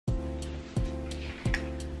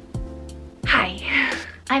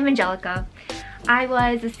I'm Angelica. I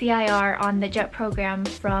was a CIR on the JET program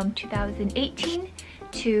from 2018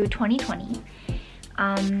 to 2020.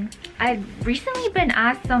 I've recently been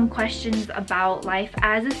asked some questions about life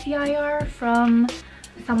as a CIR from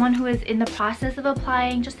someone who is in the process of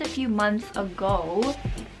applying just a few months ago.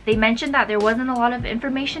 They mentioned that there wasn't a lot of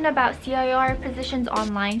information about CIR positions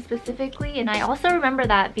online specifically, and I also remember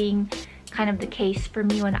that being kind of the case for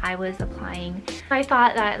me when I was applying. I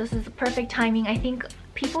thought that this is perfect timing. I think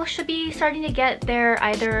people should be starting to get their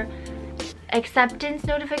either acceptance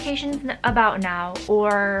notifications about now,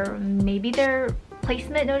 or maybe their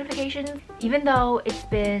placement notifications, even though it's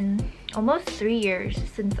been almost 3 years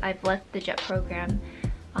since I've left the JET program.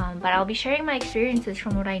 But I'll be sharing my experiences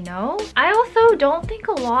from what I know. I also don't think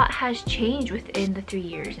a lot has changed within the 3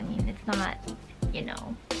 years. I mean, it's not, you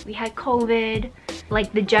know, we had COVID.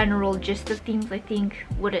 Like the general gist of things I think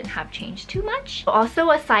wouldn't have changed too much. Also,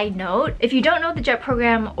 a side note, if you don't know what the JET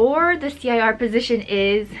program or the CIR position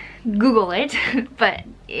is, Google it. But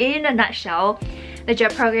in a nutshell, the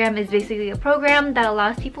JET program is basically a program that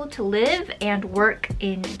allows people to live and work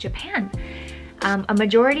in Japan. A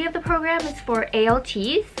majority of the program is for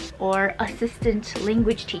ALTs, or assistant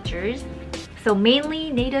language teachers, so mainly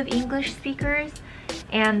native English speakers,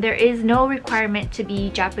 and there is no requirement to be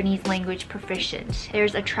Japanese language proficient.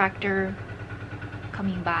 There's a tractor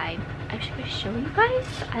coming by. I should show you guys.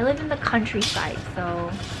 I live in the countryside,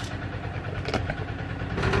 so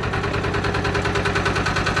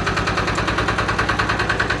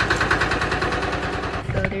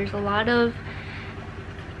there's a lot of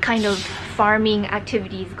kind of farming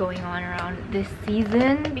activities going on around this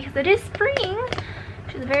season because it is spring,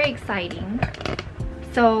 which is very exciting.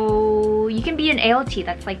 So you can be an ALT,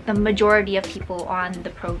 that's like the majority of people on the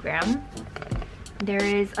program. There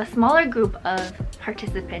is a smaller group of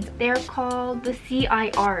participants. They're called the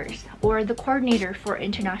CIRs, or the Coordinator for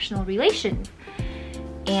International Relations.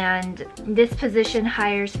 And this position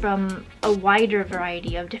hires from a wider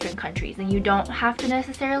variety of different countries, and you don't have to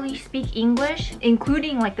necessarily speak English,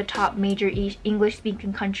 including like the top major English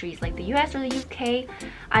speaking countries like the US or the UK.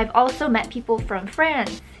 I've also met people from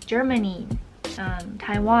France, Germany,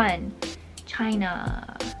 Taiwan,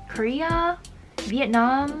 China, Korea,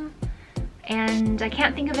 Vietnam, and I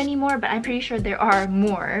can't think of any more, but I'm pretty sure there are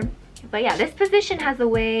more. But yeah, this position has a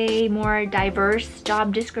way more diverse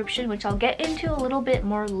job description, which I'll get into a little bit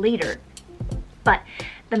more later. But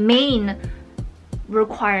the main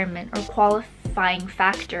requirement or qualifying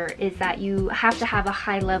factor is that you have to have a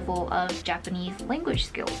high level of Japanese language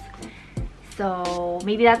skills. So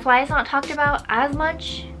maybe that's why it's not talked about as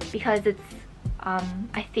much, because it's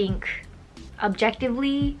I think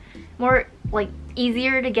objectively more like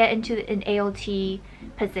easier to get into an ALT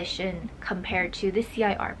position compared to the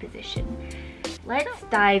CIR position. Let's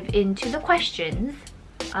dive into the questions.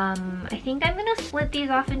 I think I'm gonna split these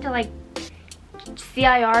off into like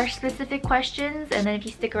CIR specific questions, and then if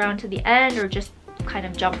you stick around to the end or just kind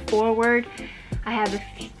of jump forward, I have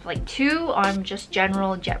like 2 on just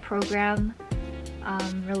general JET program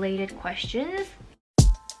related questions.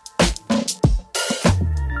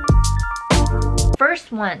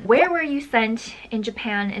 First one, where were you sent in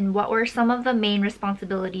Japan and what were some of the main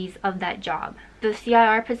responsibilities of that job? The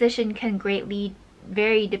CIR position can greatly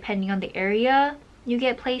vary depending on the area you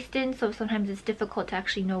get placed in, so sometimes it's difficult to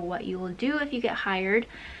actually know what you will do if you get hired.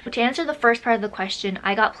 To answer the first part of the question,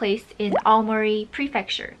 I got placed in Aomori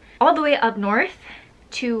Prefecture, all the way up north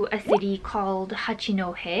to a city called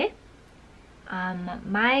Hachinohe.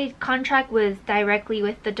 My contract was directly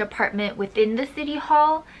with the department within the city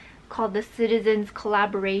hall, called the Citizens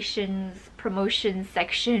Collaborations Promotion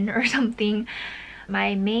Section or something.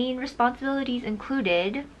 My main responsibilities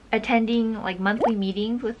included attending like monthly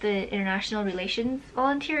meetings with the International Relations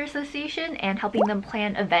Volunteer Association and helping them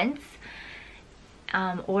plan events.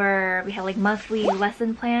 Or we had like monthly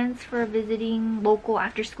lesson plans for visiting local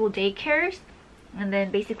after-school daycares, and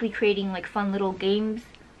then basically creating like fun little games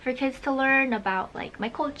for kids to learn about like my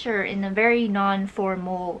culture in a very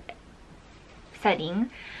non-formal setting.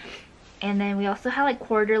 And then we also had like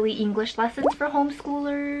quarterly English lessons for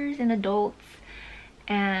homeschoolers and adults.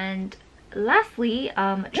 And lastly,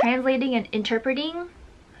 translating and interpreting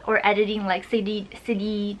or editing like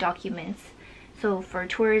city documents. So for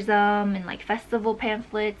tourism and like festival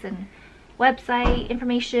pamphlets and website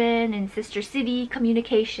information and sister city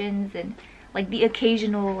communications and like the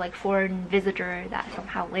occasional like foreign visitor that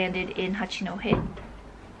somehow landed in Hachinohe.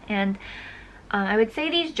 And I would say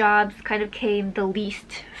these jobs kind of came the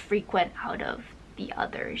least frequent out of the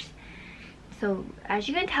others. So as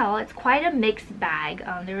you can tell, it's quite a mixed bag.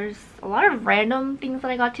 There's a lot of random things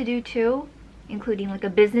that I got to do too. including like a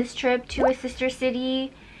business trip to a sister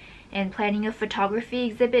city and planning a photography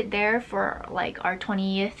exhibit there for like our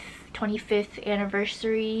 25th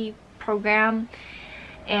anniversary program,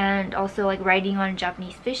 and also like riding on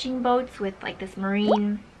Japanese fishing boats with like this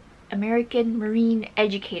American marine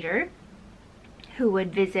educator who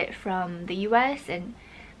would visit from the US and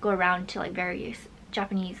go around to like various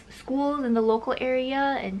Japanese schools in the local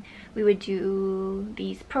area, and we would do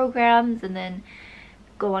these programs and then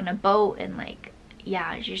go on a boat, and like,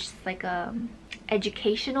 yeah, just like a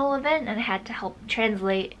educational event, and I had to help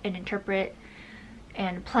translate and interpret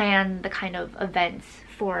and plan the kind of events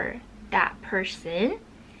for that person.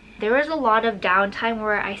 There was a lot of downtime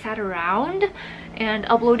where I sat around and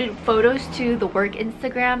uploaded photos to the work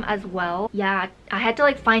Instagram as well. Yeah, I had to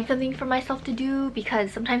like find something for myself to do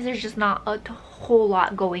because sometimes there's just not a whole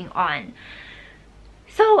lot going on.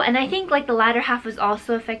 So, and I think like the latter half was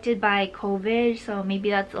also affected by COVID, so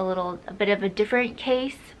maybe that's a bit of a different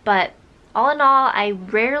case. But all in all, I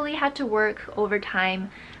rarely had to work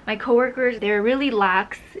overtime. My coworkers, they were really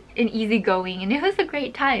lax and easygoing, and it was a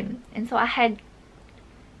great time. And so I had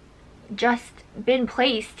just been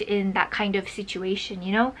placed in that kind of situation,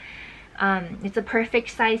 you know. It's a perfect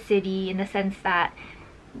size city in the sense that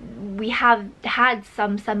we have had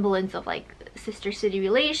some semblance of like sister city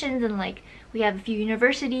relations, and like we have a few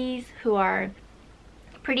universities who are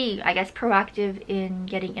pretty, I guess, proactive in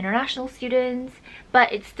getting international students,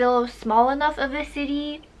 but it's still small enough of a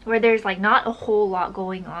city where there's like not a whole lot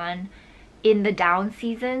going on in the down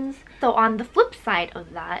seasons. So on the flip side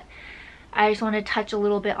of that, I just want to touch a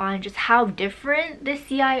little bit on just how different the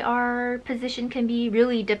CIR position can be,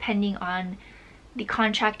 really depending on the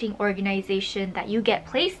contracting organization that you get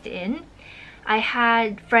placed in. I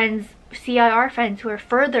had friends, CIR friends, who are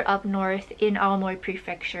further up north in Aomori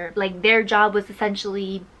Prefecture. Like their job was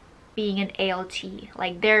essentially being an ALT.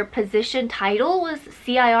 Like their position title was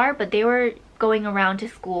CIR, but they were going around to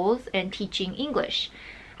schools and teaching English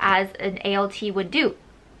as an ALT would do.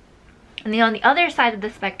 And then on the other side of the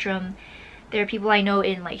spectrum, there are people I know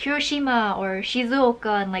in like Hiroshima or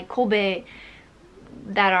Shizuoka and like Kobe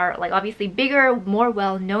that are like obviously bigger, more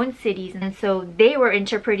well-known cities, and so they were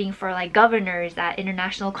interpreting for like governors at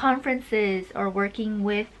international conferences or working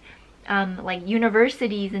with like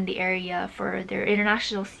universities in the area for their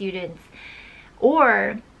international students.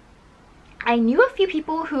 Or I knew a few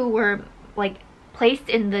people who were like placed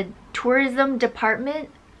in the tourism department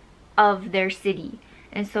of their city.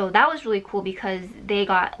 And so that was really cool because they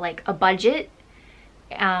got like a budget.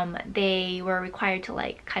 They were required to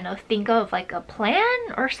like kind of think of like a plan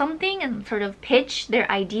or something and sort of pitch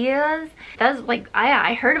their ideas. That was like,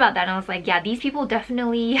 I heard about that and I was like, yeah, these people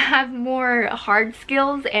definitely have more hard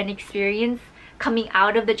skills and experience coming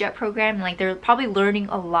out of the JET program. Like they're probably learning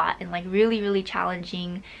a lot and like really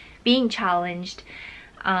challenging, being challenged.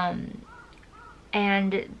 But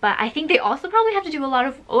I think they also probably have to do a lot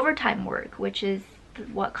of overtime work, which is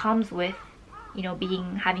what comes with, you know,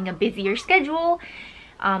 having a busier schedule,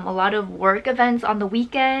 a lot of work events on the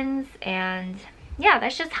weekends, and yeah,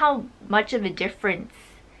 that's just how much of a difference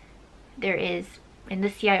there is in the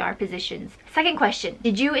CIR positions. Second question,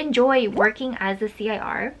 did you enjoy working as a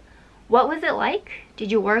CIR? What was it like?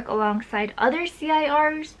 Did you work alongside other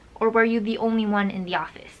CIRs, or were you the only one in the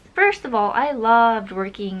office? First of all, I loved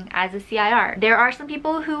working as a CIR. There are some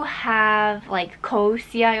people who have like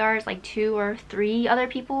co-CIRs, like 2 or 3 other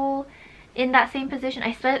people in that same position,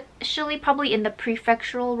 especially probably in the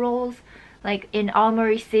prefectural roles. Like in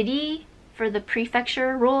Aomori City, for the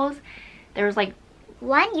prefecture roles, there was like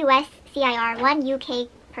 1 US CIR, 1 UK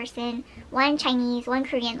person, 1 Chinese, 1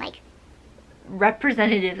 Korean, like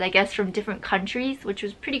representatives, I guess, from different countries, which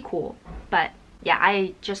was pretty cool. But yeah,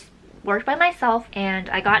 I just worked by myself and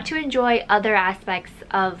I got to enjoy other aspects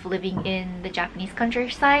of living in the Japanese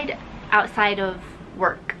countryside outside of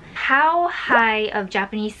work. How high of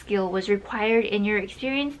Japanese skill was required in your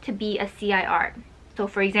experience to be a CIR? So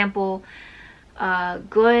for example,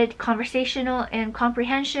 good conversational and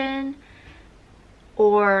comprehension,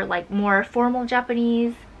 or like more formal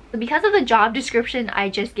Japanese. Because of the job description I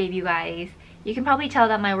just gave you guys, you can probably tell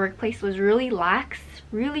that my workplace was really lax,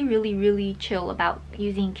 really chill about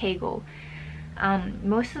using Keigo.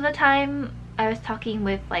 Most of the time I was talking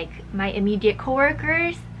with like my immediate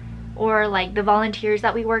coworkers, or like the volunteers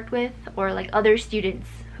that we worked with, or like other students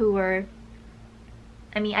who were,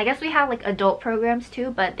 I mean, I guess we have like adult programs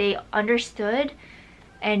too, but they understood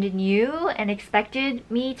and knew and expected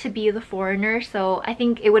me to be the foreigner. So I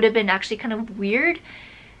think it would have been actually kind of weird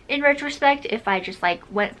in retrospect if I just like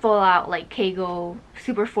went full out like Keigo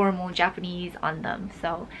super formal Japanese on them.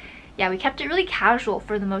 So yeah, we kept it really casual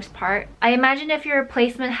for the most part. I imagine if your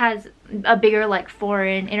placement has a bigger like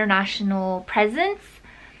foreign international presence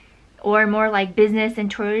or more like business and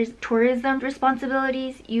tourism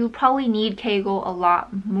responsibilities, you probably need Keigo a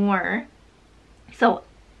lot more. So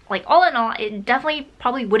like all in all, it definitely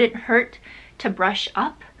probably wouldn't hurt to brush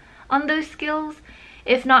up on those skills,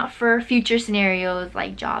 if not for future scenarios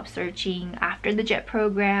like job searching after the JET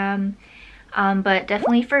program. But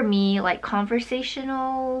definitely for me, like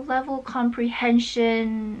conversational level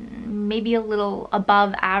comprehension, maybe a little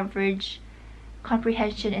above average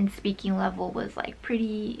comprehension and speaking level was like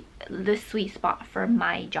pretty the sweet spot for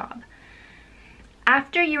my job.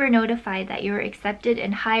 After you were notified that you were accepted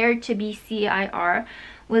and hired to be CIR,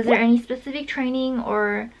 was there any specific training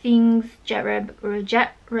or things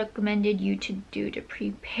JET recommended you to do to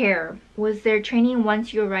prepare? Was there training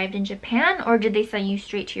once you arrived in Japan, or did they send you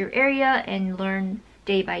straight to your area and learn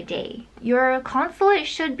day by day? Your consulate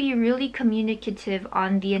should be really communicative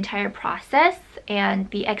on the entire process and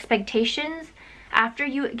the expectations after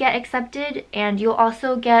you get accepted, and you'll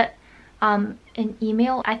also get an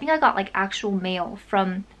email. I think I got like actual mail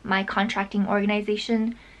from my contracting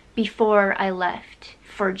organization before I left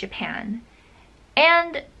for Japan.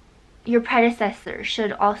 And your predecessor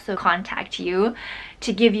should also contact you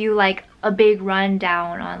to give you like a big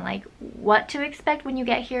rundown on like what to expect when you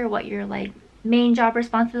get here, what your like main job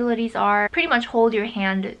responsibilities are, pretty much hold your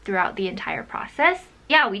hand throughout the entire process.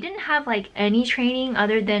 Yeah, we didn't have like any training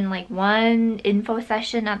other than like one info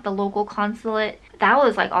session at the local consulate. That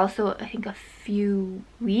was like also I think a few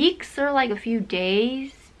weeks or like a few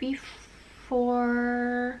days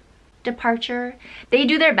before departure. They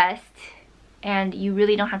do their best and you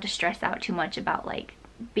really don't have to stress out too much about like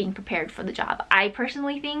being prepared for the job, I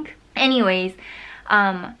personally think. Anyways,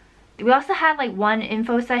 we also had like one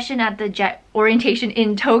info session at the JET orientation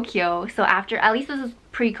in Tokyo. So after, at least this was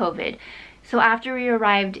pre-COVID, so after we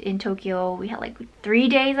arrived in Tokyo, we had like 3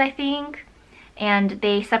 days I think, and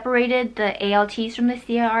they separated the ALTs from the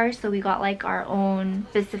CIRs, so we got like our own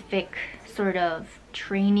specific sort of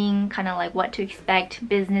training, kind of like what to expect,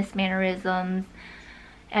 business mannerisms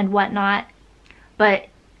and whatnot. But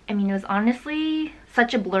I mean, it was honestly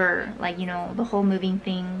such a blur, like, you know, the whole moving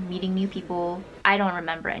thing, meeting new people. I don't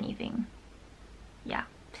remember anything. Yeah,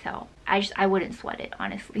 so I wouldn't sweat it,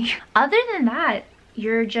 honestly. Other than that,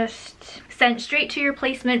 you're just sent straight to your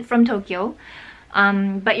placement from Tokyo.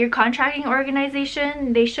 But your contracting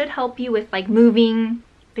organization, they should help you with like moving.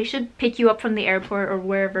 They should pick you up from the airport or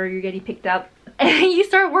wherever you're getting picked up, and you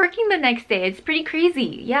start working the next day. It's pretty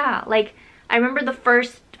crazy. Yeah, like I remember the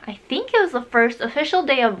first, I think it was the first official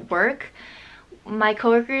day of work, my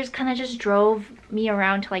coworkers kind of just drove me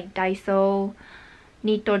around to like Daiso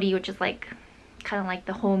Nitori, which is like kind of like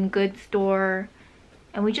the home goods store,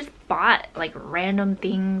 and we just bought like random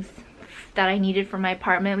things that I needed for my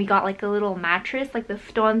apartment. We got like a little mattress, like the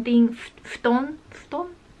futon thing, futon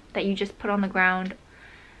that you just put on the ground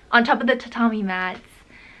on top of the tatami mats,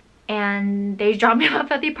 and they dropped me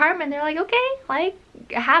off at the apartment. They're like, okay, like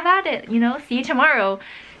have at it, you know, see you tomorrow.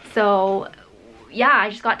 So yeah, I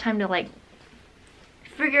just got time to like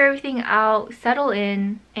figure everything out, settle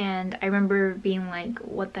in, and I remember being like,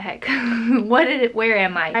 what the heck? Where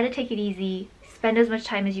am I? Try to take it easy, spend as much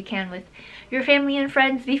time as you can with your family and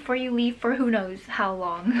friends before you leave for who knows how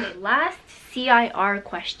long. Okay, last CIR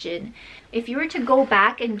question. If you were to go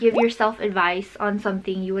back and give yourself advice on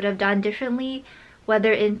something you would have done differently,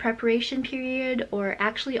 whether in preparation period or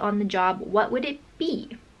actually on the job, what would it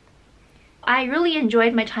be? I really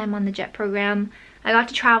enjoyed my time on the JET program. I got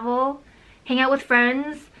to travel, hang out with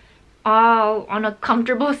friends, all on a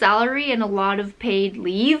comfortable salary and a lot of paid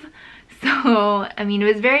leave. So, I mean,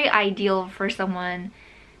 it was very ideal for someone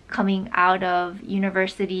coming out of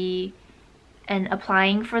university and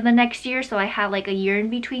applying for the next year. So I had like a year in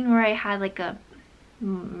between where I had like a,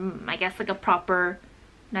 I guess like a proper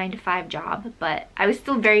 9-to-5 job, but I was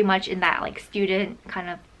still very much in that like student kind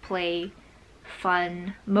of play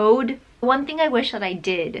fun mode. One thing I wish that I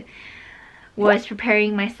did was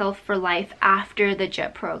preparing myself for life after the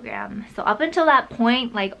JET program. So up until that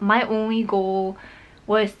point, like my only goal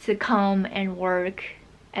was to come and work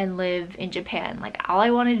and live in Japan. Like all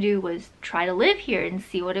I wanted to do was try to live here and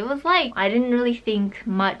see what it was like. I didn't really think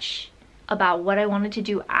much about what I wanted to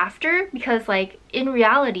do after, because like in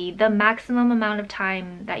reality, the maximum amount of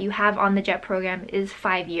time that you have on the JET program is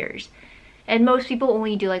 5 years. And most people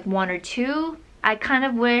only do like 1 or 2. I kind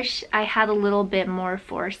of wish I had a little bit more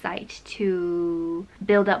foresight to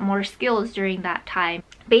build up more skills during that time.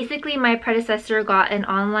 Basically, my predecessor got an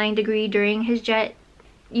online degree during his JET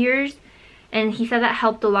years, and he said that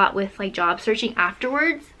helped a lot with like job searching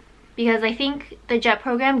afterwards. because I think the JET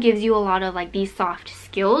program gives you a lot of like these soft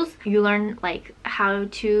skills. You learn like how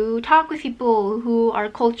to talk with people who are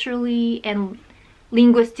culturally and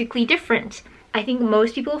linguistically different. I think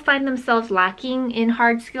most people find themselves lacking in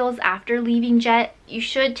hard skills after leaving JET. You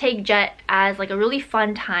should take JET as like a really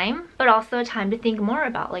fun time, but also a time to think more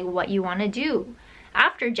about like what you want to do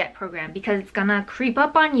after JET program, because it's gonna creep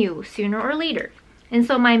up on you sooner or later. And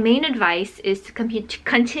so my main advice is to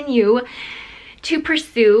continue to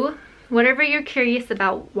pursue whatever you're curious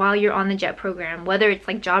about while you're on the JET program, whether it's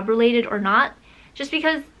like job related or not, just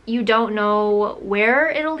because you don't know where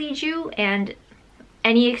it'll lead you, and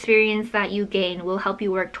any experience that you gain will help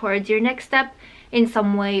you work towards your next step in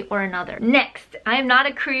some way or another. Next, I am not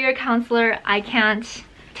a career counselor. I can't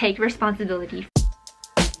take responsibility.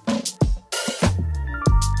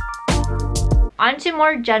 On to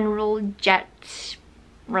more general JET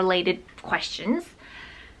related questions.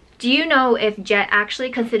 Do you know if JET actually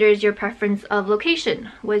considers your preference of location?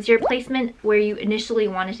 Was your placement where you initially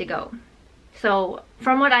wanted to go? So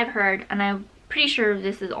from what I've heard, and I'm pretty sure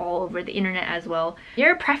this is all over the internet as well,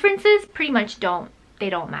 your preferences pretty much don't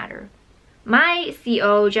matter. My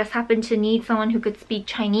CO just happened to need someone who could speak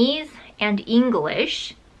Chinese and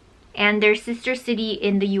English, and their sister city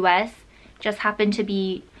in the US just happened to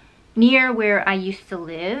be near where I used to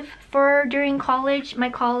live for during college, my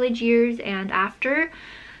college years and after.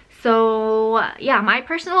 So yeah, my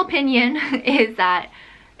personal opinion is that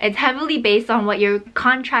it's heavily based on what your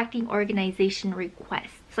contracting organization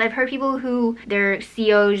requests. So I've heard people who their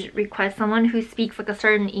COs request someone who speaks like a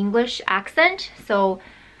certain English accent. So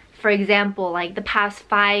for example, like the past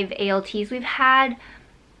 5 ALTs we've had,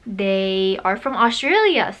 they are from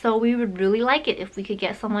Australia. So we would really like it if we could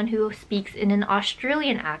get someone who speaks in an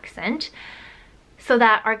Australian accent, so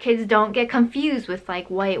that our kids don't get confused with like,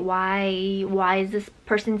 why is this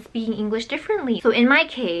person speaking English differently? So in my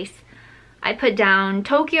case, I put down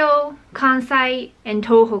Tokyo, Kansai, and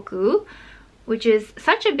Tohoku, which is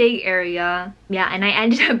such a big area. Yeah, and I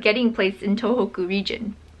ended up getting placed in Tohoku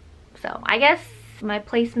region. So I guess my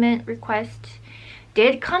placement request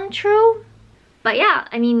did come true. But yeah,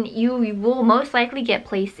 I mean, you will most likely get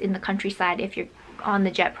placed in the countryside if you're on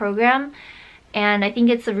the JET program. And I think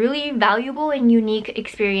it's a really valuable and unique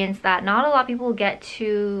experience that not a lot of people get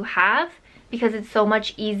to have, because it's so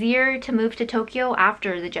much easier to move to Tokyo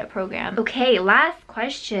after the JET program. Okay, last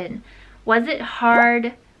question. Was it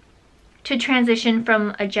hard to transition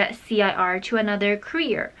from a JET CIR to another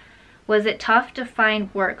career? Was it tough to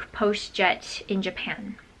find work post-JET in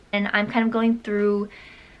Japan? And I'm kind of going through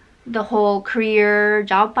the whole career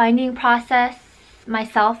job finding process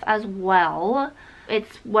myself as well.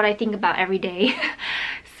 It's what I think about every day.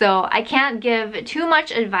 So I can't give too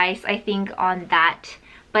much advice, I think, on that.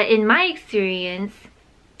 But in my experience,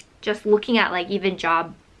 just looking at like even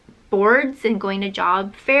job boards and going to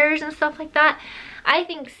job fairs and stuff like that, I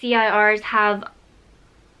think CIRs have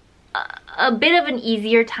a bit of an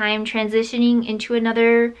easier time transitioning into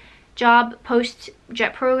another job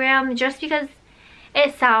post-JET program, just because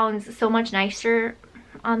it sounds so much nicer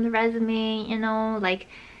on the resume, you know, like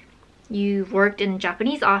you've worked in a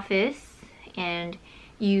Japanese office and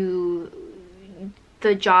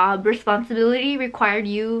the job responsibility required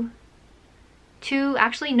you to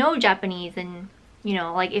actually know Japanese, and you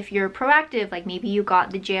know, like if you're proactive, like maybe you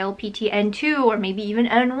got the JLPT N2 or maybe even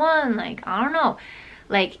N1, like I don't know,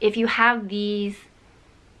 like if you have these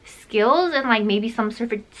skills and like maybe some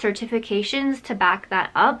certifications to back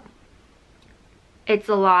that up, it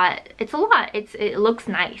looks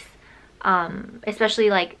nice. Especially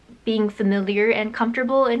like being familiar and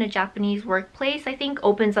comfortable in a Japanese workplace, I think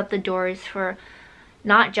opens up the doors for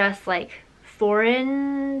not just like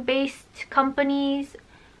foreign based companies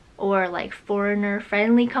or like foreigner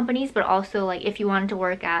friendly companies, but also like if you wanted to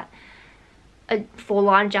work at a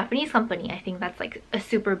full-on Japanese company, I think that's like a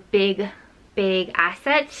super big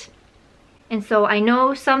asset. And so I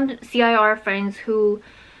know some CIR friends who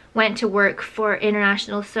went to work for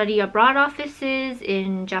international study abroad offices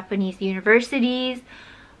in Japanese universities,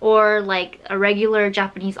 or like a regular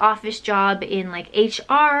Japanese office job in like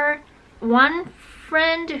HR. One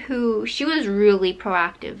friend who, she was really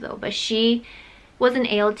proactive though, but she was an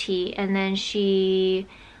ALT, and then she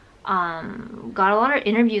got a lot of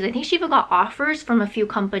interviews. I think she even got offers from a few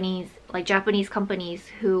companies, like Japanese companies,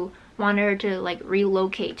 who wanted her to like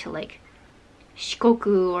relocate to like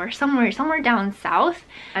Shikoku or somewhere down south.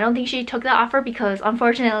 I don't think she took that offer because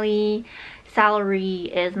unfortunately salary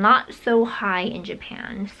is not so high in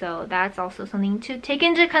Japan. So that's also something to take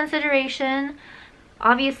into consideration.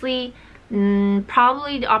 Obviously,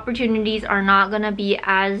 probably the opportunities are not gonna be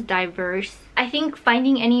as diverse. I think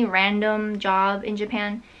finding any random job in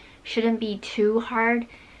Japan shouldn't be too hard.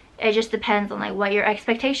 It just depends on like what your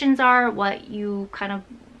expectations are, what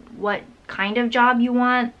kind of job you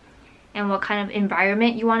want, and what kind of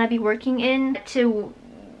environment you want to be working in. To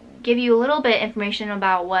give you a little bit of information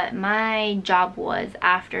about what my job was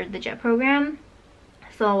after the JET program.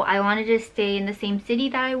 So I wanted to stay in the same city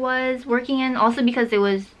that I was working in, also because it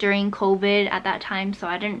was during COVID at that time, so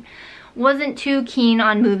I wasn't too keen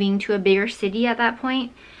on moving to a bigger city at that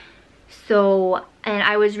point. So, and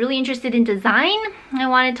I was really interested in design. I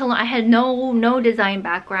wanted to learn. I had no design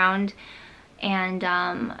background, and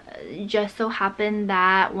just so happened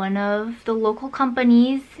that one of the local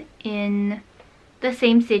companies in the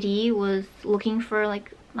same city was looking for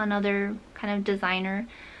like another kind of designer,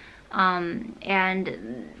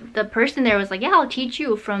 and the person there was like, yeah, I'll teach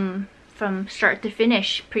you from start to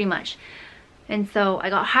finish pretty much. And so I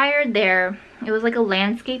got hired there. It was like a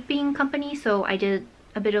landscaping company, so I did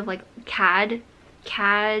a bit of like CAD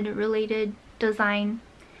related design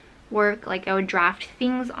work. Like I would draft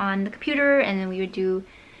things on the computer, and then we would do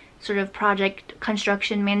sort of project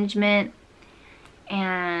construction management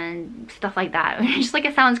and stuff like that. Just like,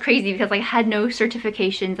 it sounds crazy because like I had no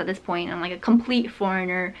certifications at this point. I'm like a complete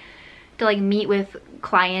foreigner to like meet with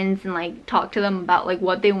clients and like talk to them about like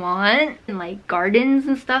what they want and like gardens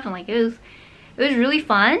and stuff, and like it was really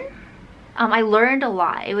fun. I learned a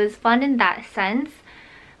lot. It was fun in that sense.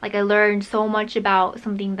 Like I learned so much about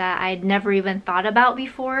something that I'd never even thought about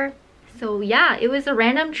before. So yeah, it was a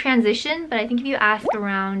random transition, but I think if you ask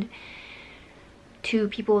around to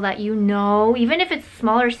people that you know, even if it's a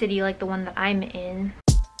smaller city like the one that I'm in,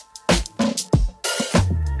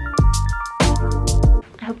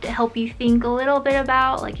 I hope to help you think a little bit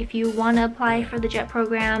about like if you want to apply for the JET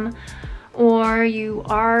program, or you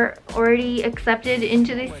are already accepted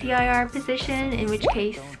into the CIR position, in which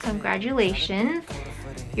case congratulations.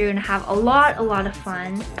 You're gonna have a lot of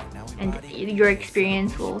fun, and your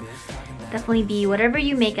experience will definitely be whatever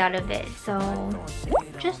you make out of it. So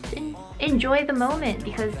just enjoy the moment,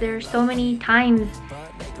 because there's so many times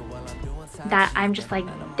that I'm just like,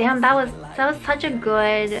 damn, that was such a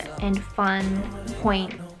good and fun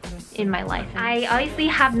point in my life. I obviously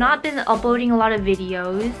have not been uploading a lot of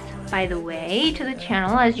videos, by the way, to the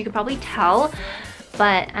channel, as you could probably tell,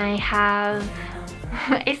 but I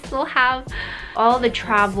still have all the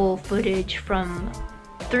travel footage from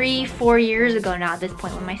 3-4 years ago now at this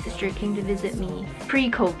point, when my sister came to visit me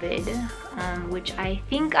pre-COVID, which I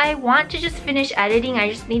think I want to just finish editing. I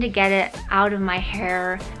just need to get it out of my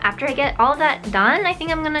hair. After I get all that done, I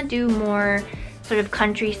think I'm gonna do more sort of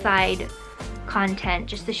countryside content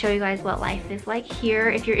just to show you guys what life is like here.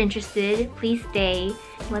 If you're interested, please stay.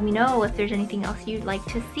 Let me know if there's anything else you'd like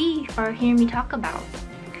to see or hear me talk about.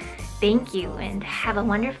 Thank you, and have a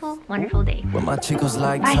wonderful day. When my chicos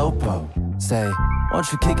like Topo, say,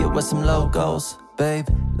 won't you kick it with some logos, babe?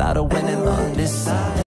 Lot of winning on this side.